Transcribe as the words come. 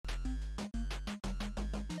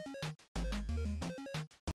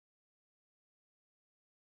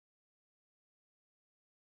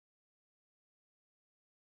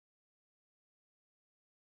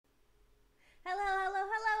Hello, hello,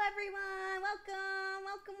 hello, everyone. Welcome,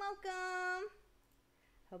 welcome, welcome.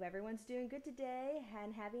 Hope everyone's doing good today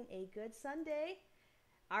and having a good Sunday.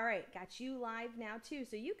 All right, got you live now, too,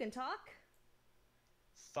 so you can talk.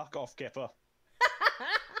 Fuck off, Kipper.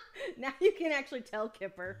 Now you can actually tell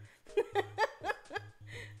Kipper.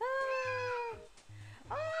 Ah.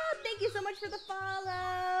 Oh, thank you so much for the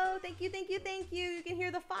follow. Thank you, thank you, thank you. You can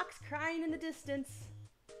hear the fox crying in the distance.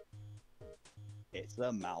 It's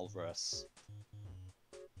the Malvrus.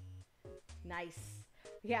 Nice.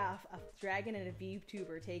 Yeah, a dragon and a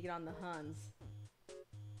VTuber taking on the Huns.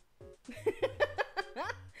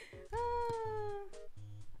 Ah,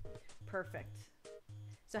 perfect.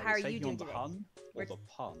 So Are how we are you taking doing on the today? Hun or We're the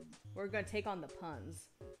Pun? we're gonna take on the puns.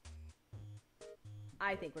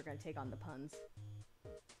 I think we're gonna take on the puns.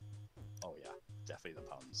 Oh yeah, definitely the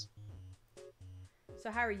puns. So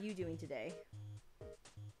how are you doing today?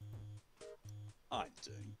 I'm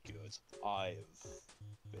doing good. I've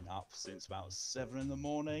been up since about 7 in the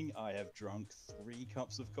morning. I have drunk 3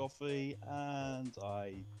 cups of coffee, and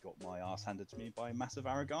I got my ass handed to me by a massive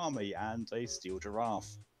origami and a steel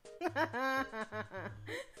giraffe.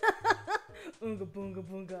 Oonga boonga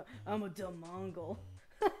boonga. I'm a dumb Mongol.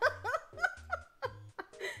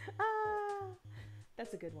 Ah,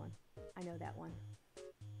 that's a good one. I know that one.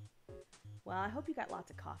 Well, I hope you got lots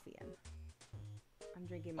of coffee in. I'm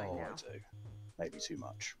drinking mine Oh, I now. do. Maybe too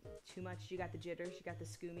much. Too much? You got the jitters? You got the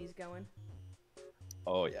skoomies going?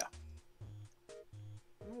 Oh yeah.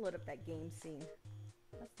 I'm gonna load up that game scene.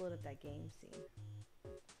 Let's load up that game scene.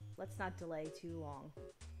 Let's not delay too long.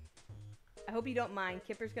 I hope you don't mind.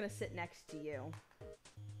 Kipper's gonna sit next to you.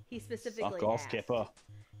 He Fuck specifically off, asked. Kipper.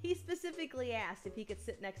 He specifically asked if he could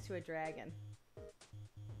sit next to a dragon.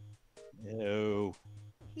 Ew.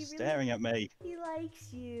 He really Staring at me. he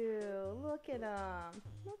likes you. Look at him.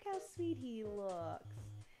 Look how sweet he looks.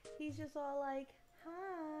 He's just all like,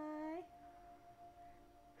 "Hi."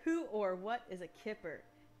 Who or what is a Kipper?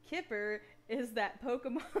 Kipper is that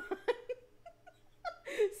Pokemon.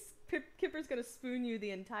 Kipper's gonna spoon you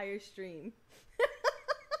the entire stream.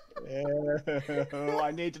 Ew,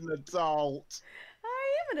 I need an adult. I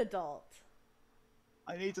am an adult.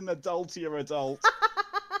 I need an adultier adult.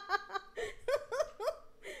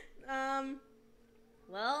 um,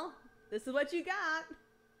 well, this is what you got.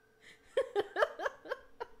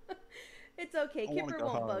 It's okay. I want to Kipper go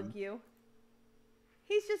won't bug home. you.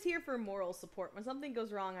 He's just here for moral support. When something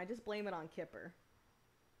goes wrong, I just blame it on Kipper.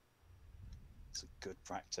 It's a good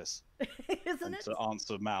practice. Isn't And to it?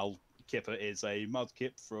 answer Mal, Kipper is a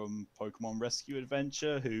Mudkip from Pokemon Rescue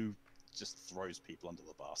Adventure who just throws people under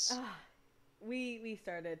the bus. Ah, we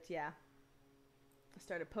started, yeah.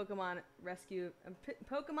 Started Pokemon Rescue,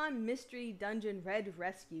 Pokemon Mystery Dungeon Red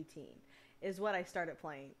Rescue Team is what I started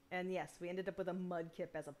playing. And yes, we ended up with a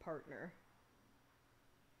Mudkip as a partner.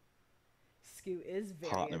 Skoo is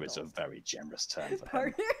very Partner is a adult. very generous term for him.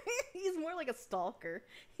 Partner? He's more like a stalker.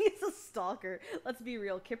 He's a stalker. Let's be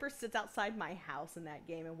real. Kipper sits outside my house in that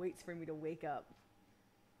game and waits for me to wake up.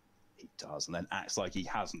 He does, and then acts like he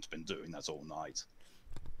hasn't been doing that all night.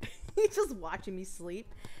 He's just watching me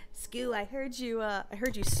sleep. Skoo, I heard you. I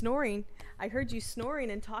heard you snoring. I heard you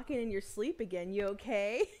snoring and talking in your sleep again. You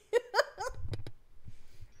okay?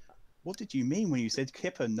 What did you mean when you said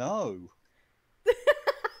Kipper no?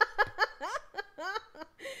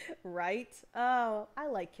 Right? Oh, I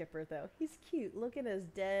like Kipper though. He's cute. Look at his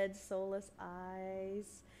dead, soulless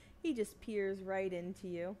eyes. He just peers right into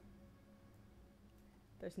you.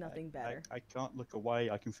 There's nothing better. I can't look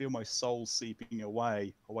away. I can feel my soul seeping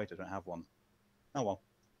away. Oh, wait, I don't have one. Oh, well.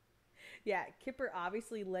 Yeah, Kipper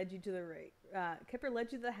obviously led you to the right. Kipper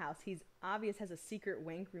led you to the house. He's obvious has a secret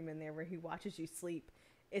wank room in there where he watches you sleep.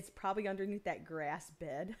 It's probably underneath that grass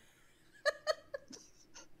bed.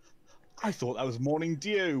 I thought that was morning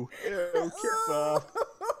dew. Ew, Kipper.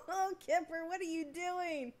 Oh, Kipper, what are you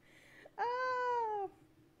doing? Oh,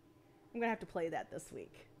 I'm gonna have to play that this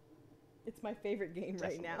week. It's my favorite game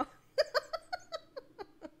right Definitely. now.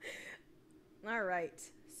 All right,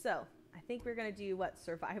 so I think we're gonna do what,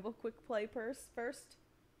 survival quick play first.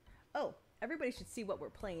 Oh, everybody should see what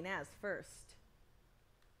we're playing as first.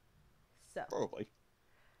 So, Probably.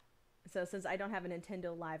 so since I don't have a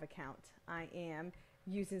Nintendo Live account, I am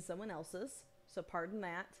using someone else's. So pardon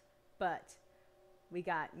that, but we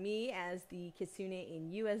got me as the Kitsune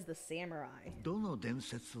and you as the samurai. どの伝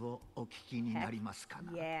説をお聞きにな Heck りますか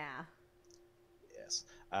な yeah. Yes.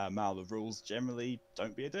 Mal, the rules generally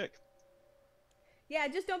don't be a dick. Yeah,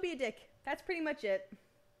 just don't be a dick. That's pretty much it.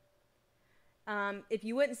 If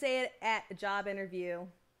you wouldn't say it at a job interview,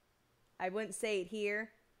 I wouldn't say it here,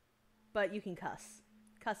 but you can cuss.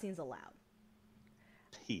 Cussing's allowed.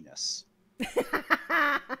 Penis.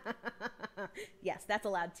 Yes, that's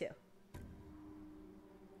allowed too.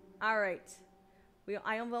 All right.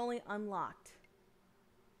 I have only unlocked.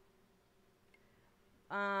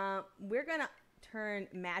 We're gonna turn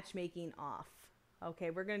matchmaking off. Okay,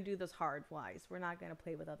 we're gonna do this hard wise. We're not gonna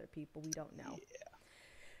play with other people we don't know. Yeah.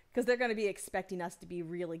 Because they're gonna be expecting us to be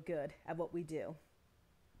really good at what we do.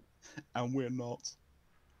 And we're not.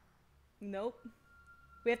 Nope.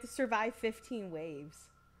 We have to survive 15 waves.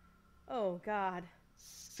 Oh, God.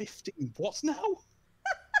 15 what now?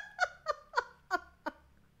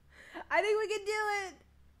 I think we can do it.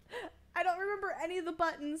 I don't remember any of the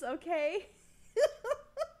buttons, okay?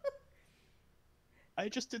 I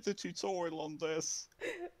just did the tutorial on this.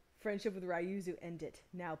 Friendship with Ryuzu ended.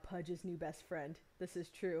 Now Pudge's new best friend. This is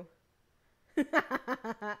true.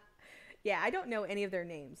 Yeah, I don't know any of their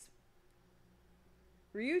names.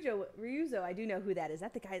 Ryuzo, I do know who that is.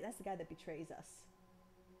 That's the guy that betrays us.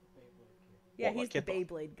 Yeah, What, he's the like Kipper?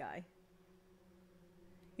 Beyblade guy.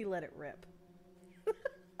 He let it rip.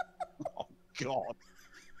 Oh, God.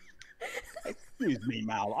 Excuse me,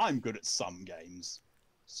 Mal. I'm good at some games.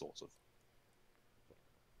 Sort of.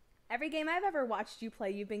 Every game I've ever watched you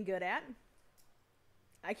play, you've been good at.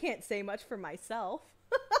 I can't say much for myself.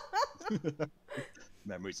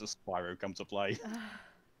 Memories of Spyro come to play.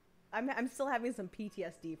 I'm still having some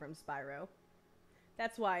PTSD from Spyro.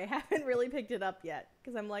 That's why I haven't really picked it up yet.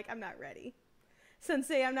 Because I'm like, I'm not ready.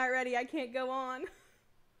 Sensei, I'm not ready. I can't go on.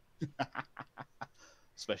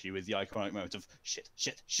 Especially with the iconic moment of shit,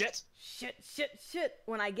 shit, shit. Shit.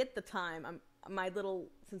 When I get the time,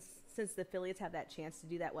 since the affiliates have that chance to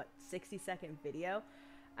do that, 60-second video,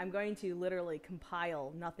 I'm going to literally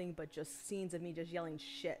compile nothing but just scenes of me just yelling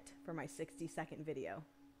shit for my 60-second video.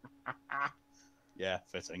 Yeah,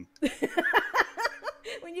 fitting.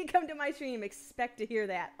 When you come to my stream, expect to hear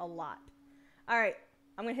that a lot. All right,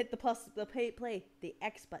 I'm gonna hit the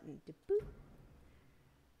X button. Boop.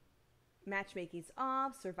 Matchmaking's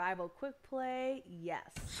off. Survival quick play. Yes.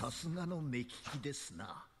 さすがの目利きです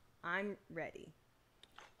な。 I'm ready.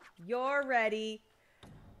 You're ready.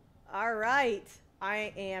 All right.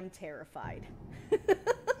 I am terrified.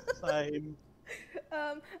 Same.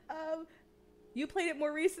 You played it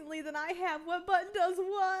more recently than I have. What button does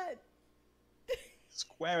what?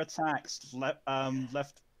 Square attacks, left,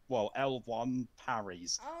 L1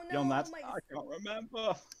 parries. Oh no, Beyond that, I can't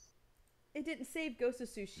remember. It didn't save Ghost of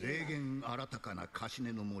霊 Tsushima. 言新たかなカシ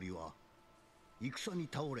ネの森は戦に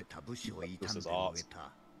倒れた武士を傷んで植え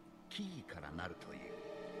た木々からなるという。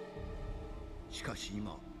しかし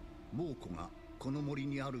今猛虎がこの森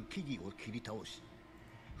にある木々を切り倒し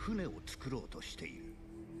船を作ろうとしている。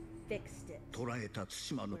 Fixed it. 捕らえた対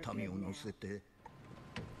馬の民を乗せて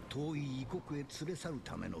遠い異国へ連れ去る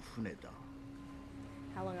ための船だ。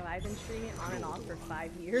 How long have I been streaming? On and off for 5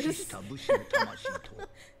死 years. した武士の魂と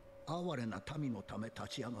哀れな民のため立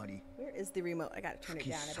ち上がり Where is the remote? I gotta turn 吹 it き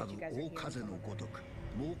down. I 去 bet る you guys are 大 hearing 風の some of ご it. とく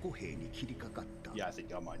猛虎兵に切りかかった Yeah, I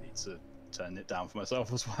think I might need to turn it down for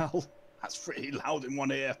myself as well. That's pretty loud in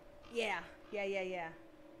one ear. Yeah.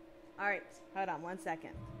 All right, hold on 1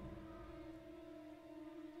 second.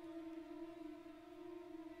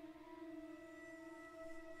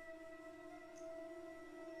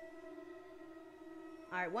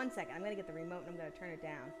 All right, 1 second. I'm gonna get the remote and I'm gonna turn it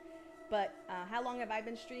down. But how long have I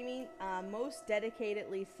been streaming? Most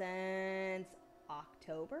dedicatedly since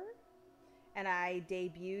October, and I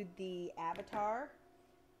debuted the avatar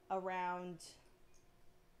around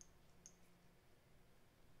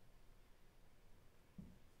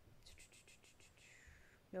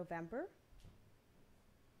November.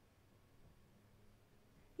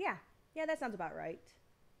 Yeah, that sounds about right.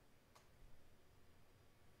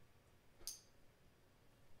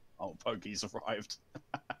 Oh, Pokey's arrived.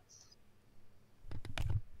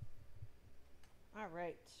 All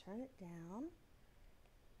right, turn it down.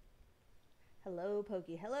 Hello,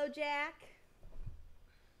 Pokey. Hello, Jack.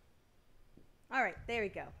 All right, there we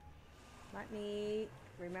go. Let me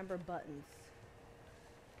remember buttons.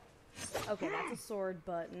 Okay, that's a sword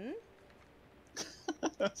button.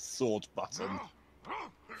 Sword button.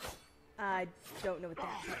 I don't know what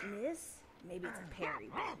that button is. Maybe it's a parry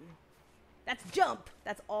button. That's jump.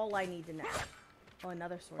 That's all I need to know. Oh,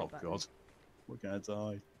 another sword Oh, button. God. We're gonna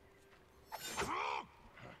die.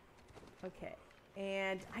 Okay,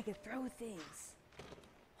 and I can throw things.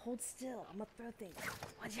 Hold still. I'm gonna throw things.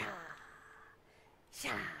 Waja! Sha!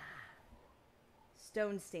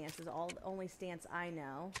 Stone stance is the only stance I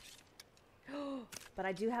know. But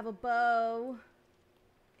I do have a bow.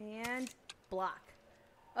 And block.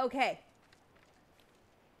 Okay.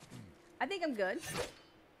 I think I'm good.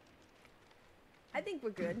 I think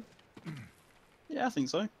we're good. Yeah, I think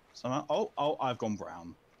so. So oh, I've gone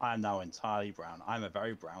brown. I am now entirely brown. I'm a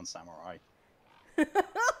very brown samurai. Did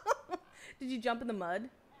you jump in the mud?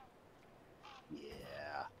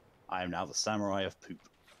 Yeah. I am now the samurai of poop.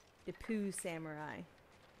 The poo samurai.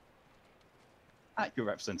 Accurate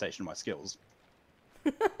representation of my skills.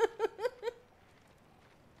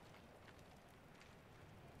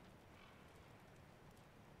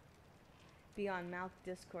 Be on Malk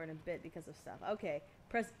Discord in a bit because of stuff. Okay,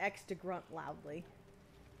 press X to grunt loudly.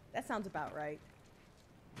 That sounds about right.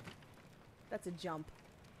 That's a jump.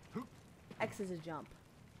 X is a jump.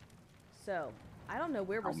 So, I don't know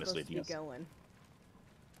where we're supposed to be going.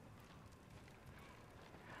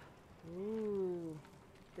 Ooh,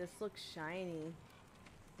 this looks shiny.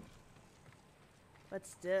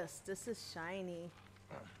 What's this? This is shiny.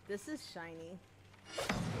 This is shiny.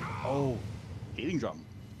 Oh, healing drum.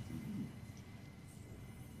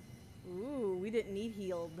 Ooh, we didn't need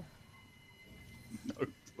healed. No.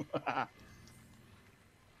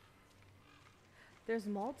 There's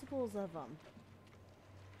multiples of them.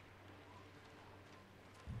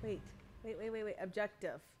 Wait.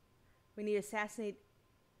 Objective. We need to assassinate.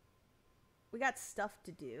 We got stuff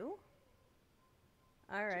to do.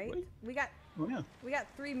 All right. We got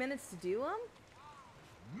 3 minutes to do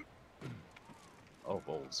them. Oh,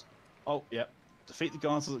 balls. Oh, yep. Defeat the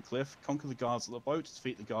guards of the cliff, conquer the guards of the boat,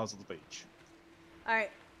 defeat the guards of the beach. All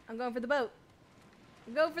right. I'm going for the boat.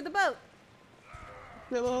 I'm going for the boat.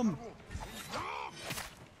 Kill him!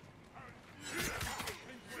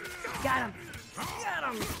 Got him. Got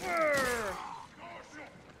him. Urgh.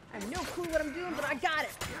 I have no clue what I'm doing, but I got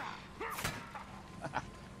it.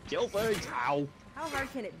 Kill things! Ow! How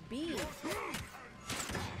hard can it be?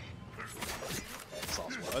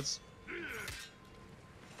 Sauce words.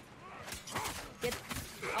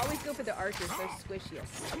 Always go for the archers, they're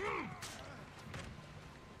squishiest.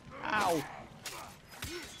 Ow!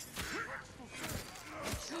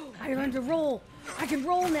 I learned to roll! I can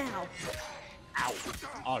roll now! Ow!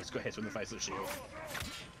 Oh, I just got hit in the face with a shield.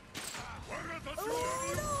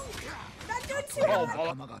 Oh no! Not doing too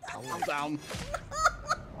hard! I'm down.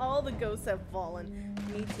 All the ghosts have fallen.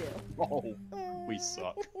 Me too. Oh, we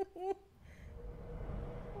suck.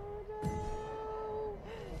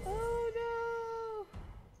 Oh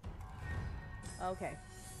no! Okay.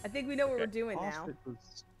 I think we know what we're doing now.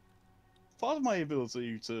 Part of my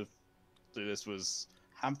ability to do this was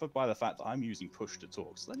hampered by the fact that I'm using push to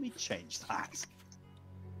talk, so let me change that.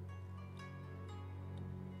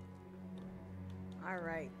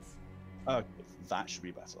 Alright. Okay, that should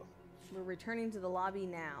be better. We're returning to the lobby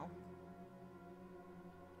now.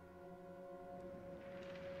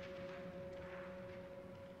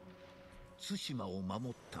 Tsushima を守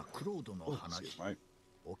ったクロードの話、right.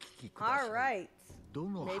 お聞きください。 Alright. ど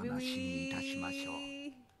の Maybe 話にいたしましょう。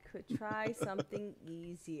 we could try something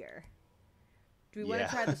easier. Do we want to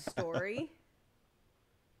try the story?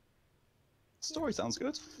 Story sounds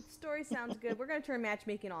good. Story sounds good. We're going to turn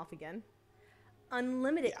matchmaking off again.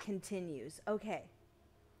 Unlimited continues. Okay.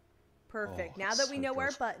 Perfect. Oh, now that we so know our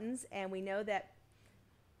good. buttons and we know that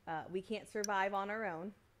we can't survive on our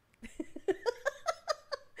own.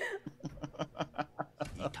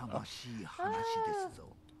 痛ましい話ですぞ。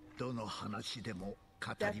どの話でも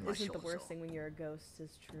語 Death りまし isn't ょ the うぞ。 worst thing when you're a ghost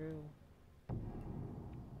is true.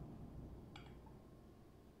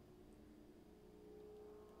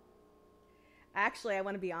 Actually, I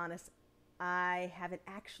want to be honest. I haven't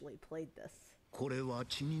actually played this. これは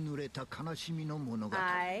血に濡れた悲しみの物語。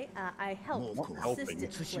 I helped 猛虎は assist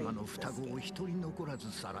対 in 馬の playing 双 this 子を game. 一人残ら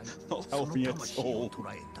ずさらい、 Not その helping at 魂 all. を捕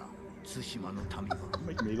らえた対馬の民は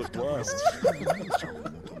Make me look 双子の worse. 勇者を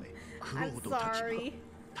求め、クロ I'm ードたちが sorry.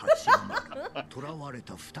 立ち上がり、囚われ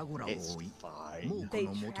た双子らを追 It's い、 fine. 猛 They 虎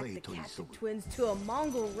のもと tracked へ the と急 captive ぐ。 twins to a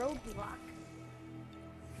Mongol roadblock.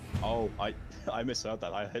 Oh, I misheard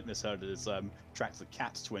that. I had misheard it as track the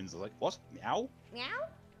cat twins. I was like, what? Meow? Meow?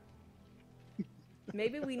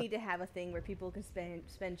 Maybe we need to have a thing where people can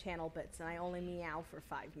spend channel bits and I only meow for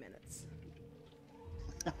 5 minutes.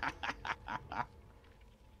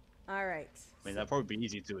 Alright. I mean, that'd probably be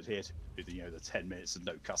easy to adhere to, you know, the 10 minutes of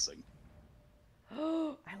no cussing.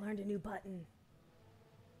 Oh, I learned a new button.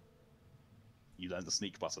 You learned the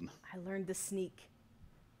sneak button. I learned the sneak.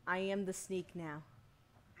 I am the sneak now.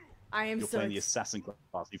 I am You're so playing the assassin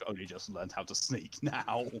class. You've only just learned how to sneak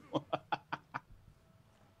now.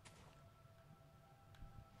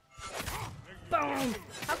 Boom!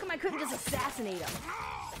 How come I couldn't just assassinate him?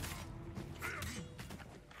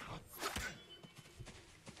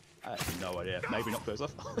 I have no idea. Maybe not close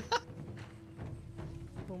enough.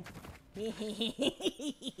 Boom.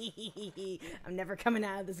 I'm never coming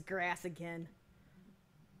out of this grass again.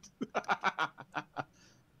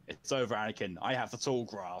 It's over, Anakin. I have the tall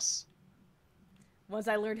grass. Once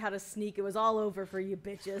I learned how to sneak, it was all over for you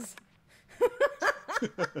bitches.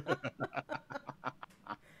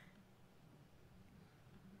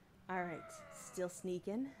 Alright, still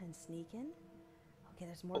sneaking and sneaking. Okay,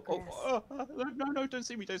 there's more grass. No, don't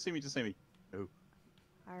see me, don't see me, don't see me. No.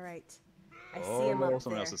 Alright. I see him up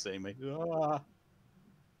someone there. else is seeing me. Ah.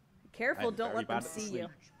 Careful, I'm don't very let them bad at see sleep. you.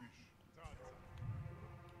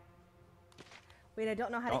 Wait, I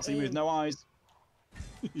don't know how Can't to see aim. me with no eyes.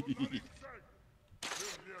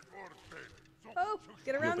 Oh,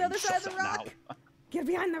 get around the You're other being side of the shot at rock! now. Get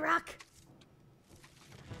behind the rock!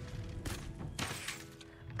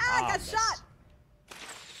 Ah, I got miss. shot!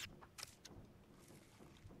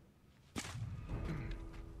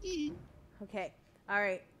 Okay,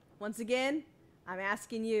 alright. Once again, I'm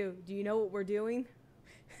asking you, do you know what we're doing?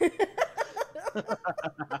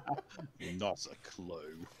 Not a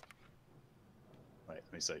clue. Wait,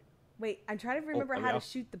 let me see. Wait, I'm trying to remember there we how to are.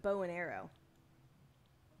 shoot the bow and arrow.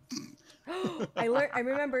 I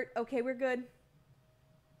remembered. Okay, we're good.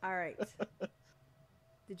 Alright.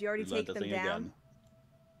 Did you already We learned take the them thing down? again.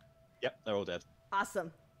 Yep, they're all dead.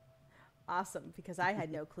 Awesome. Awesome, because I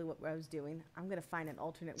had no clue what I was doing. I'm gonna find an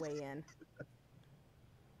alternate way in.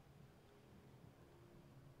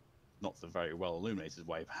 Not the very well illuminated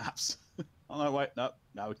way, perhaps. Oh no, wait, no,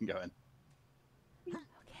 now we can go in.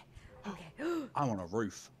 Okay, okay. I'm on a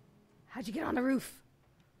roof. How'd you get on the roof?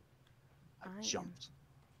 I I am- jumped.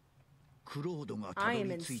 クロードがた I ど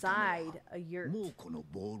am り着いたのは inside a yurt. 猛虎の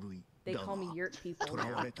亡類 They だ call me が yurt people 囚わ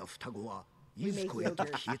now. れた双子は We いず make こへと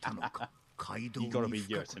yogurt. 消えたのか街道 You gotta に be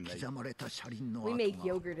深 yurt く in me. 刻まれた車輪の We 跡 make が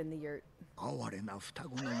yogurt in the yurt. 哀れな双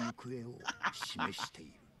子の行方を示してい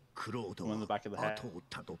るクロード One in the は back of the head. 後を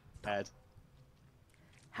たどった Head.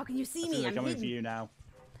 How can you see I think me? they're I'm coming for hidden. you now.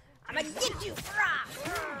 I'm gonna get you!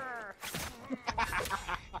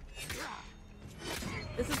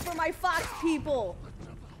 This is for my fox people!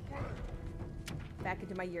 Back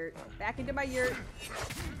into my yurt. Back into my yurt.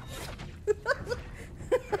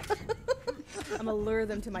 I'm gonna lure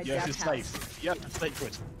them to my Yes, death it's house. safe. Yep, it's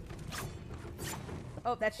sacred.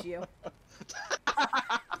 Oh, that's you.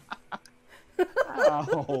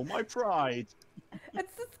 Oh, my pride.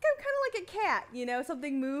 It's kind of like a cat, you know?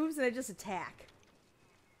 Something moves and I just attack.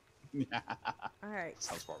 Alright.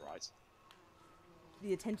 Sounds about right.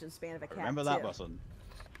 The attention span of a cat, Remember that too. button.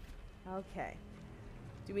 Okay.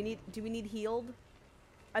 Do we need healed?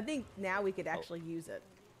 I think now we could actually use it.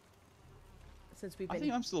 Since we've I been...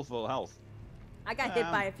 think I'm still full health. I got hit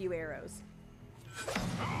by a few arrows.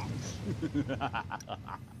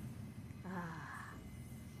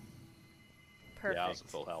 Perfect. Yeah, I was at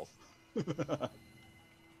full health.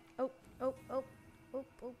 Oh.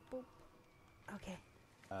 Okay.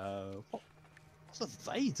 What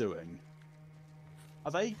are they doing?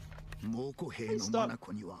 Are they? 猛虎兵の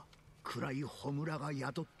眼には暗い炎が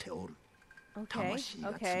宿っておる Okay. 魂が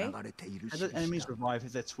つな Okay. がれている How do 印 enemies だ revive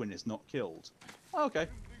if their twin is not killed? Oh, okay.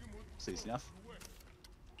 That's easy enough.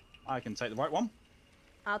 I can take the right one.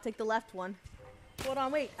 I'll take the left one. Hold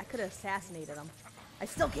on, wait. I could have assassinated him. I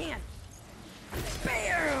still can.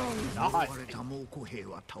 Bam! 呪われた猛虎兵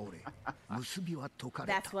は倒れ結びは解か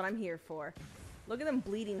れ That's た what I'm here for. Look at them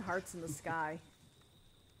bleeding hearts in the sky.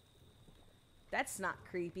 That's not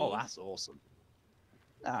creepy. Oh, that's awesome.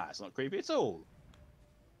 Nah, it's not creepy at all.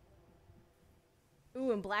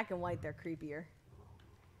 Ooh, in black and white, they're creepier.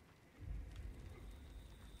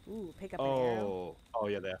 Ooh, pick up an arrow. Oh,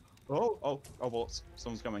 yeah, there. Oh, bullets.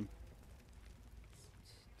 Someone's coming.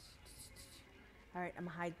 Alright, I'm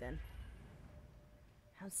gonna hide then.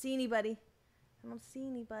 I don't see anybody. I don't see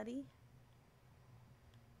anybody.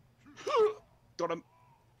 Got him.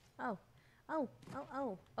 Oh.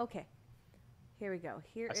 Okay. Here we go.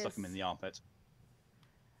 Here I is... stuck him in the armpit.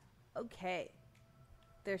 Okay.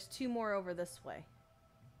 There's two more over this way.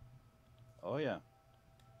 Oh, yeah.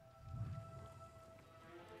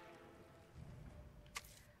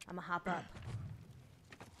 I'm gonna hop up.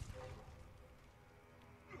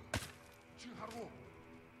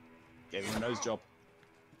 Gave him a nose job.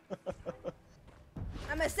 I'm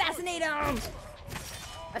gonna assassinate him!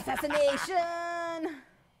 Assassination!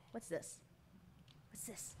 What's this? What's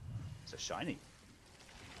this? It's a shiny.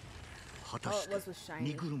 果たして Oh, it was with shiny.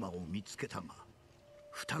 荷車を見つけたが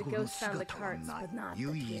双子 The の ghost found the 姿は carts, ない but not the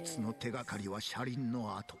唯一の手がかりは車輪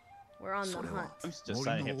の跡 We're on そ the れは hunt. I'm just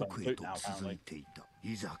森 saying の it 奥 on へ boot と now, 続 apparently. いていた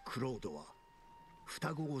いざクロードは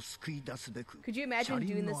双子を救い出すべく Could you 車 imagine 輪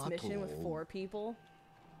doing の this 後 mission を with 追う four people?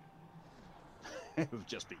 It would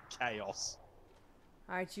just be chaos.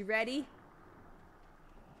 Alright, you ready?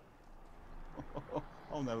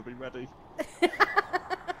 I'll never be ready.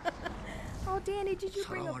 Oh, Danny, did you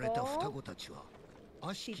さ bring ら a われた双 ball? 子たちは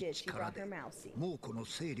悪 She しき did. She 力 brought で her mousy. 猛虎の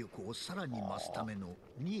勢力をさらに増すための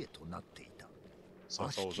贄となっていた。 So I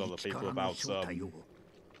悪し told き other people 力の about 正体を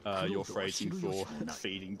your phrasing for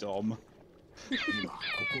feeding Dom. 今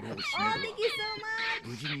心を Oh, ひね thank you so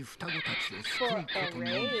無 much 事に双子たちを for 救うこ a とのみ。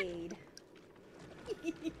 raid.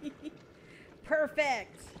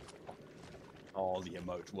 Perfect. Oh, the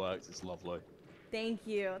emote works. It's lovely. Thank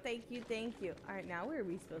you, thank you, thank you. All right, now where are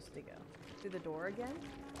we supposed to go? Through the door again?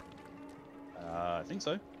 I think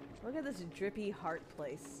so. Look at this drippy heart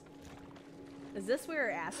place. Is this where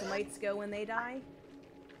Assamites go when they die?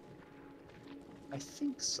 I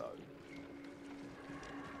think so.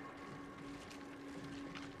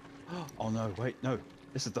 Oh no, wait, no.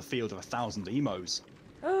 This is the field of 1,000 emos.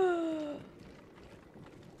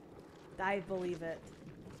 I believe it.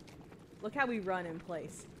 Look how we run in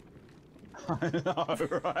place. I know,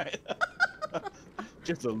 right?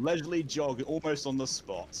 Just a leisurely jog almost on the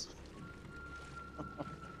spot.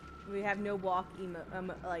 We have no walking,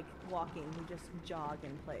 we just jog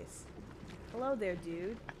in place. Hello there,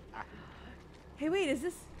 dude. Hey, wait, is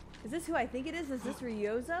this who I think it is? Is this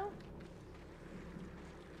Ryozo?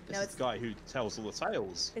 This No, is it's the guy who tells all the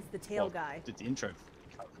tales. It's the tail Well, guy. Did the intro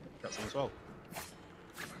cutscene as well.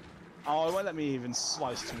 Oh, it won't let me even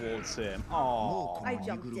slice towards him. Oh, I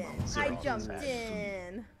jumped in. I jumped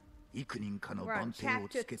in. 幾人かの We're on 番手を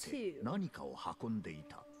つけ chapter て 2. 何かを運んでい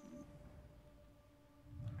た。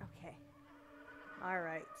 Okay. All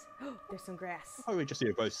right. There's some grass. oh, we just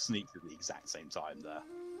here both sneaked at the exact same time there.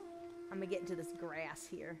 I'm gonna get into this grass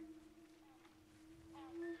here.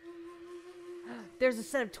 There's a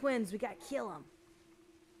set of twins. We gotta kill them.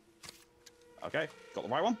 Okay, got the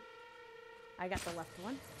right one. I got the left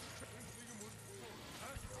one.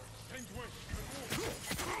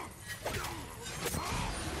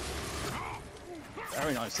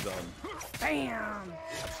 Very nice done. Bam!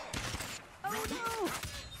 Oh no!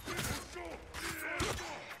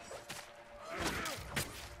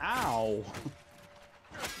 Ow!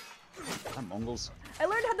 Damn Mongols. I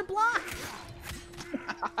learned how to block!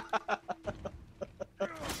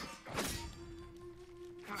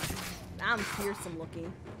 I'm fearsome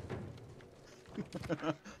looking.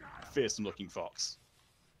 Fearsome looking fox.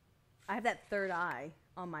 I have that third eye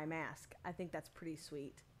on my mask. I think that's pretty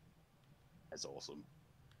sweet. That's awesome.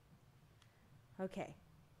 Okay.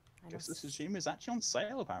 I know Guess the Tsushima is actually on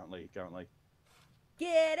sale apparently, currently.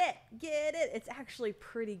 Get it! Get it! It's actually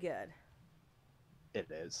pretty good. It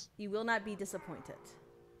is. You will not be disappointed.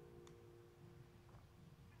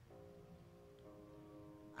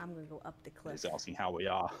 I'm gonna go up the cliff. He's asking how we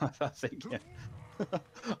are. I think yeah.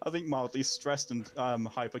 I think mildly stressed and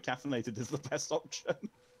hyper caffeinated is the best option.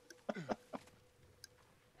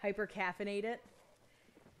 Hyper caffeinated.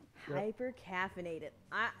 Yep. Hyper caffeinated.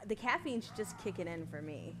 The caffeine's just kicking in for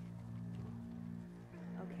me.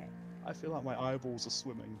 Okay. I feel like my eyeballs are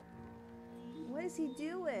swimming. What is he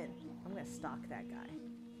doing? I'm gonna stalk that guy.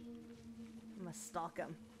 I'm gonna stalk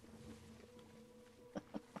him.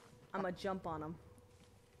 I'm gonna jump on him.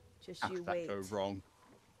 Just How you could that wait. go wrong?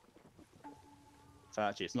 So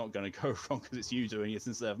actually, it's not going to go wrong because it's you doing it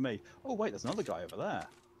instead of me. Oh wait, there's another guy over there.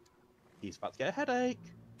 He's about to get a headache.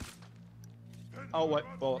 Oh wait,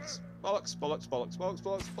 bollocks, bollocks, bollocks, bollocks, bollocks,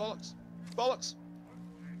 bollocks, bollocks, bollocks.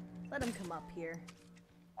 Let him come up here.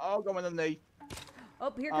 Oh, go in the knee.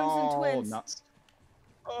 Oh, here comes some twins. Nuts.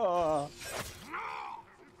 Oh,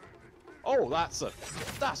 oh, that's a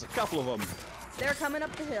couple of them. They're coming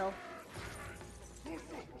up the hill.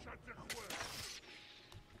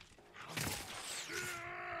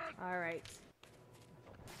 Alright.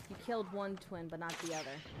 You killed one twin, but not the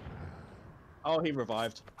other. Oh, he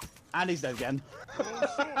revived. And he's dead again.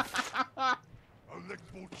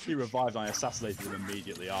 He revived and I assassinated him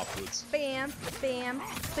immediately afterwards. Bam, bam,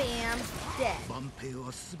 bam, dead. 万兵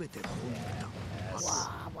は全て葬った。あ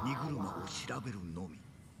とは荷車を調べるのみ。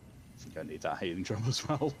 I think I need that healing drum as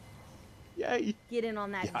well. Yay! Get in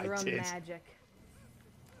on that Yeah, I drum did. magic.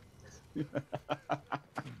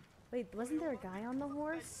 Wait, wasn't there a guy on the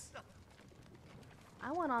horse?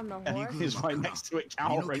 I went on the horse. He's right next to it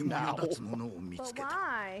cowering now. But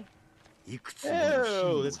why? いくつもの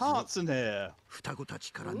Ew, 真 there's の hearts in here. 双子た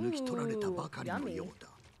ちから抜き取られたばかりのようだ。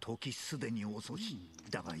時すでに遅し、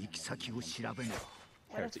だが行き先を調べね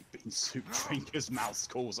ば。 Heretic bean soup drinkers, mouse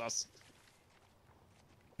calls us.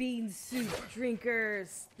 Bean soup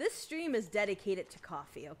drinkers. This stream is dedicated to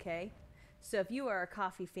coffee, okay? So if you are a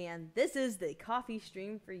coffee fan, this is the coffee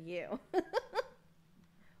stream for you.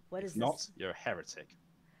 What is If not, this? you're a heretic.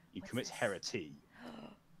 You What's commit this? heresy.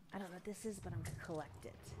 I don't know what this is, but I'm gonna collect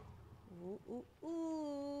it. Ooh, ooh,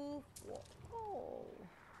 ooh. Whoa.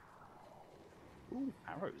 Ooh,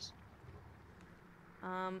 arrows.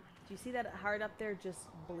 Do you see that heart up there just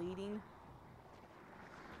bleeding?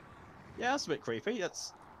 Yeah, that's a bit creepy.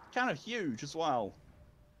 That's kind of huge as well.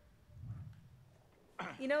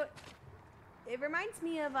 You know, it reminds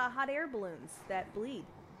me of hot air balloons that bleed.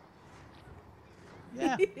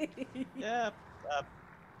 Yeah. Yeah.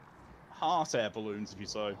 Heart air balloons, if you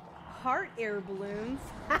so. Heart air balloons.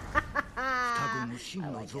 双子の真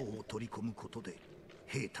の像を取り込むことで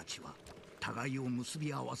兵たちは互いを結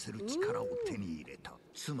び合わせる力を手に入れた。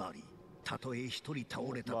つまりたとえ一人倒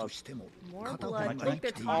れたとしても片方が生きて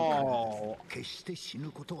いるから決して死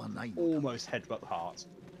ぬことはないのだ。 Almost headbutt the heart.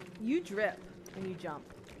 You drip when you jump.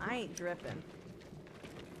 I ain't dripping.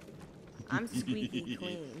 I'm squeaky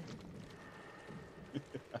clean.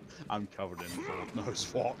 I'm covered in Lord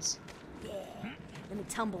knows what. Yeah. Let me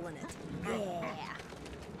tumble in it. Yeah.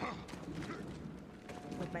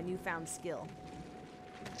 With my newfound skill.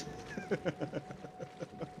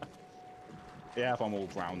 Yeah, I'm all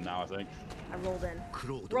brown now, I think. I rolled in. ク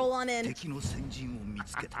ロード Roll on in. 敵の先陣を見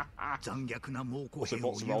つけた。残虐な猛虎兵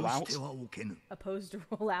を許してはおけぬ。 Opposed to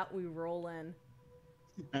roll out, we roll in.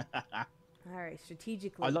 Alright,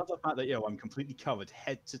 strategically. I love the fact that, I'm completely covered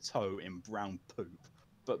head to toe in brown poop,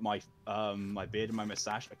 but my my beard and my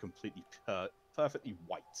mustache are completely perfectly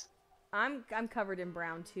white. I'm covered in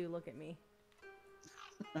brown too, look at me.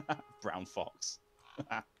 Brown fox.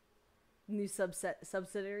 New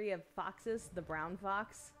subsidiary of foxes, the brown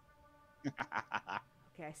fox.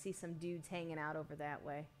 Okay, I see some dudes hanging out over that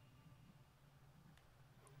way.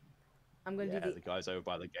 I'm gonna do the guys over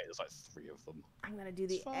by the gate. There's like 3 of them. I'm gonna do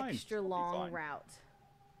the extra long route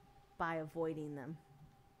by avoiding them.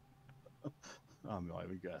 I'm not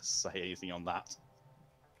even gonna say anything on that.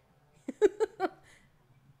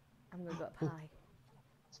 I'm gonna go up high.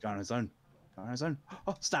 He's going on his own. Going on his own.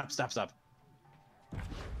 Oh, stab, stab, stab.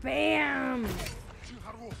 Bam!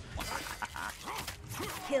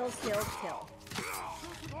 Kill, kill, kill.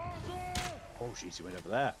 Oh, jeez, he went over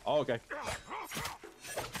there. Oh, okay.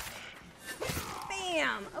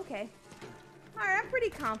 Bam! Okay. Alright, I'm pretty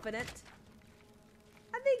confident.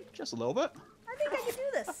 I think Just a little bit. I can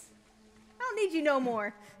do this. I don't need you no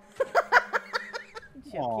more.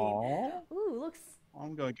 Joking. Aww. Ooh, looks.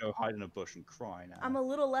 I'm gonna go hide in a bush and cry now. I'm a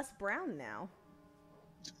little less brown now.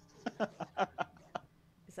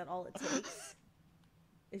 Is that all it takes?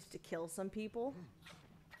 Is to kill some people?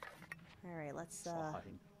 Alright, let's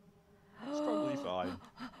Fine. It's probably fine.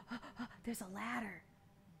 There's a ladder.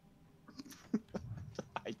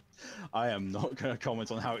 I am not going to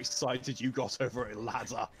comment on how excited you got over a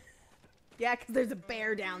ladder. Yeah, because there's a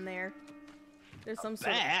bear down there. There's some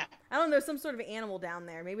sort of, Bear? I don't know, some sort of animal down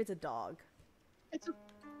there. Maybe it's a dog.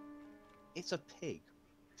 It's a pig.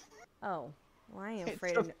 Oh, well, I ain't It's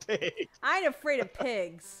afraid a of. pig. I ain't afraid of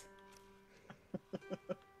pigs.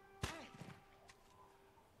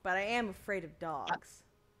 But I am afraid of dogs.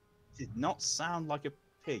 Did not sound like a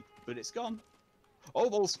pig, but it's gone. Oh,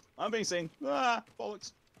 balls! I'm being seen. Ah,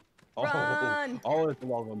 bollocks. Run! Oh, there's a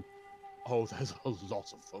lot of them. Oh, there's a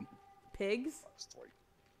lot of them. Pigs? That's 3.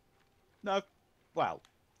 No. Well,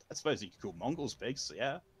 I suppose you could call Mongols pigs, so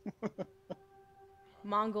yeah.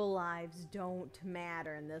 Mongol lives don't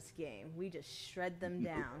matter in this game. We just shred them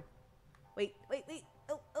down. Wait, wait, wait.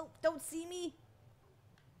 Oh, don't see me.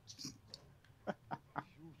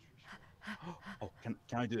 Oh, can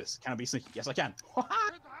I do this? Can I be sneaky? Yes, I can.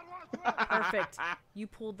 Perfect. You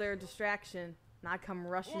pulled their distraction, and I come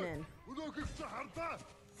rushing in.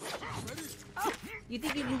 Oh, you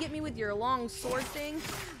think you can get me with your long sword thing?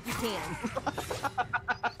 You can.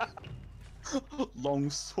 Long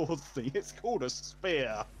sword thing. It's called a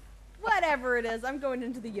spear. Whatever it is, I'm going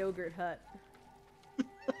into the yogurt hut.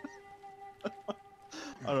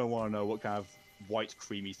 I don't want to know what kind of white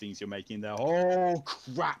creamy things you're making there. Oh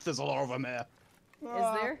crap! There's a lot of them here.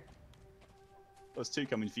 Is there? There's 2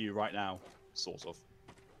 coming for you right now, sort of.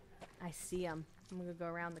 I see them. I'm gonna go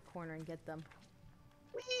around the corner and get them.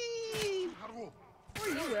 Whee! Or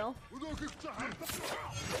you will.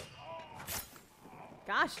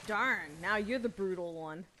 Gosh darn! Now you're the brutal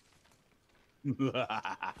one.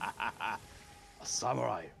 A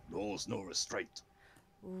samurai knows no restraint.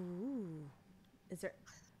 Ooh. Is there...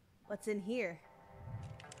 What's in here?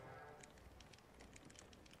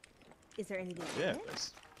 Is there anything in Yeah, it?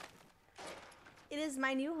 there's... It is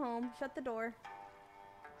my new home. Shut the door.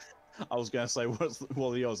 I was gonna say, what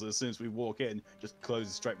are the odds that as soon as we walk in, just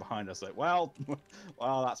closes straight behind us? Like, well,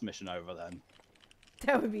 that's mission over then.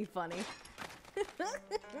 That would be funny.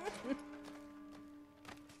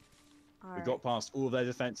 We got past all their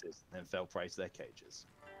defenses, and then fell prey to their cages.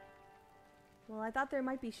 Well, I thought there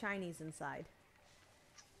might be shinies inside.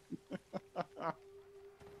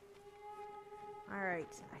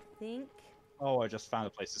 Alright, I think... Oh, I just found a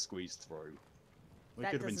place to squeeze through. We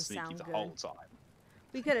That could have been doesn't sneaky sound the good. whole time.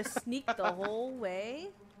 We could have sneaked the whole way?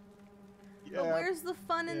 But Yeah. where's the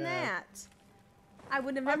fun in Yeah. that? I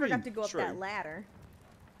would have never got to go up true. that ladder.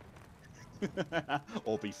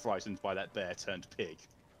 Or be frightened by that bear turned pig.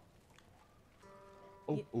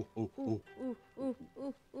 Oh, oh, oh, Ooh, oh. ooh, ooh,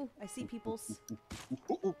 ooh, ooh. I see peoples.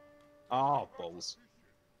 Ooh, ooh. Ah, balls.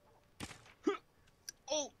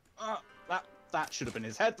 Oh, that should have been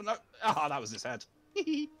his head, but no. Ah, that was his head.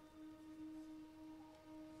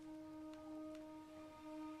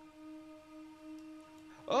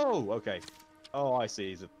 Oh, okay. Oh, I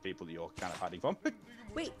see the people that you're kind of hiding from.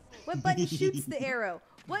 Wait, what button shoots the arrow?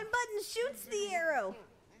 What button shoots the arrow?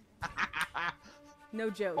 No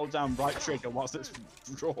joke. Hold down right trigger whilst it's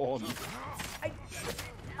drawn.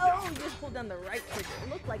 Oh, you just hold down the right trigger. It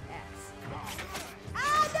looked like X.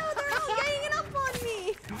 Ah, no, they're all ganging up on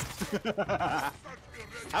me!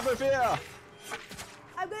 Have no fear!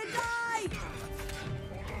 I'm gonna die!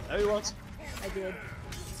 No, you won't. I did.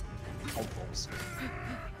 Oh, balls.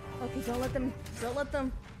 Okay, don't let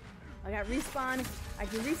them. I got respawn. I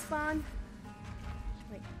can respawn.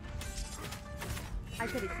 Wait. I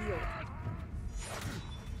could have healed.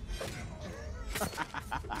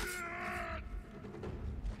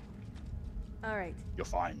 Alright. You're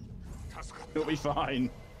fine. You'll be fine.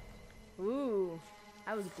 Ooh.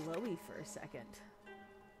 I was glowy for a second.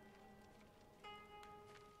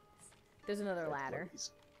 There's another ladder.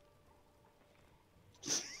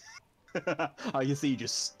 I can see you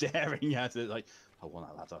just staring at it like, I want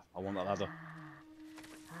that ladder. I want that ladder.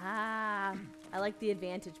 Ah. I like the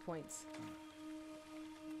advantage points.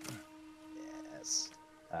 Yes.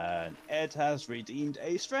 And Ed has redeemed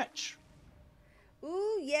a stretch.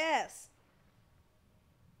 Ooh, yes.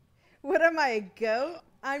 What am I, a goat?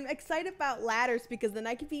 I'm excited about ladders because then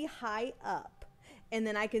I can be high up. And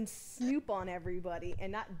then I can snoop on everybody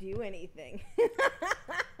and not do anything.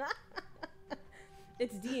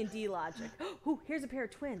 It's D&D logic. Ooh, here's a pair of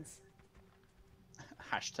twins.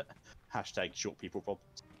 Hashtag short people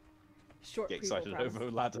problems. Short Get people excited problems. over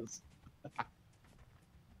ladders.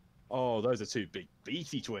 Oh, those are two big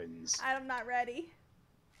beefy twins. I'm not ready.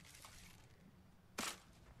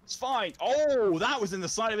 It's fine. Oh, that was in the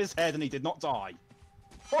side of his head and he did not die.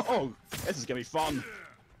 Oh, this is going to be fun.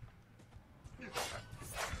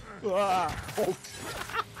 Ah, oh.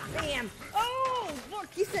 Bam! Oh, look,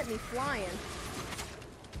 he sent me flying.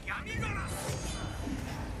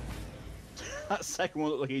 That second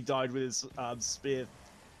one looked like he died with his spear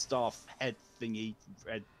staff head thingy.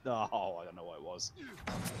 Oh, I don't know what it was.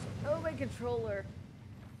 Oh, my controller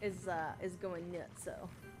is going nuts, so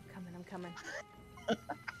I'm coming.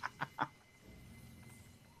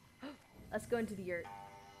 Let's go into the yurt.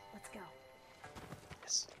 Let's go.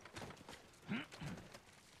 Yes.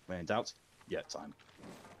 When in doubt, yeah, time.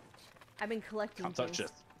 I've been collecting Can't things. touch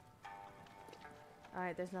it.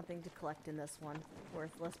 Alright, there's nothing to collect in this one.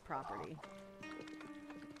 Worthless property.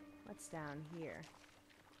 What's down here?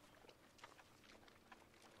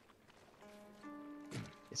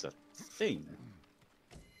 It's a thing.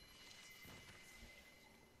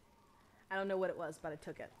 I don't know what it was, but I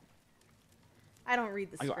took it. I don't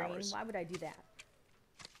read the I got screen. arrows. Why would I do that?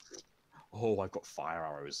 Oh, I've got fire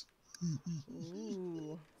arrows.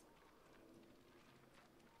 Ooh.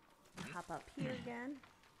 Hop up here again.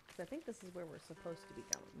 Because I think this is where we're supposed to be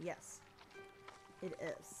going. Yes. It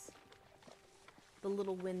is. The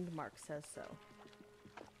little wind mark says so.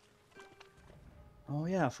 Oh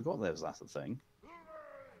yeah, I forgot there was that a thing.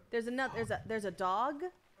 There's a dog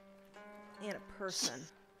and a person.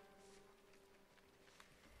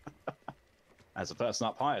 There's a person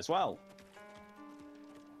up high as well.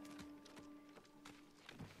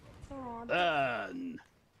 Aw, Burn!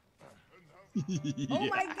 oh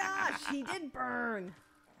my gosh, he did burn.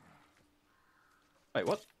 Wait,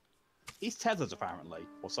 what? He's tethered apparently.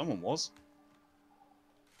 Or someone was.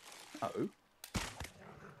 Uh-oh.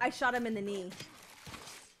 I shot him in the knee.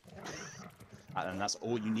 And that's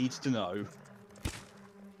all you need to know.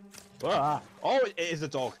 Ah! Oh, it is a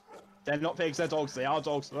dog. They're not pigs, they're dogs. They are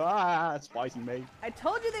dogs. Ah, it's biting me. I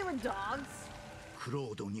told you they were dogs. ク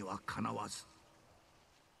ロードにはかなわず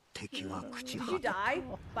敵は朽ち Did 果 you て die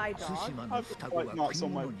by 対 dog? 馬の双子が食い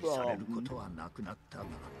物にされることはなくなったが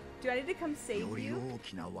Do I need to come save より you? 大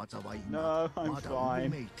きな災い No, が I'm まだう fine. ご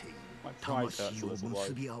めいている My pride hurts 魂 a を little 結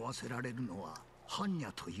like. び合わせられるのは般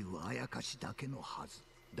若というあやかしだけのはず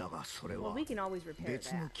だがそれ Well, は we can always repair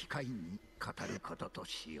別の that. 機会に語ることと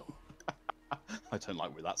しよう I don't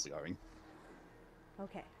like where that's going.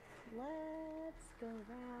 Okay, let's go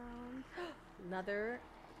around.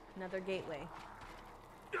 another gateway.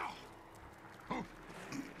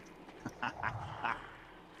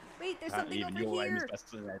 Wait, there's Apparently something even over your aim is here.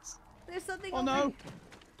 better than Ed's. There's something Oh over no!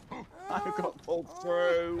 Oh, I got pulled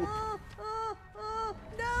through.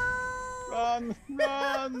 no! Run!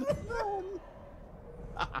 Run! Run!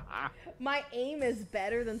 My aim is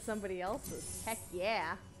better than somebody else's. Heck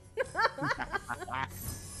yeah.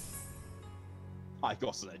 I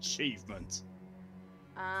got an achievement.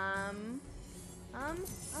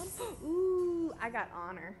 Ooh, I got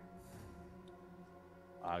honor.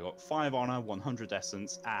 I got 5 honor, 100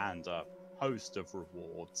 essence, and a host of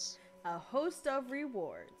rewards. A host of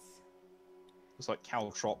rewards. Looks like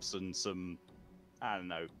caltrops and some, I don't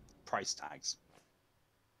know, price tags.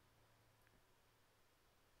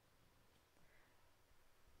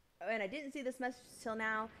 Oh, and I didn't see this message till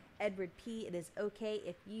now. Edward P., it is okay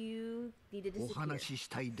if you need to お disappear. 話しし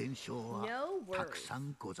たい伝承は No たく worries. さ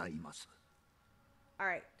んございます。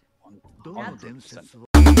 Alright. どの伝説を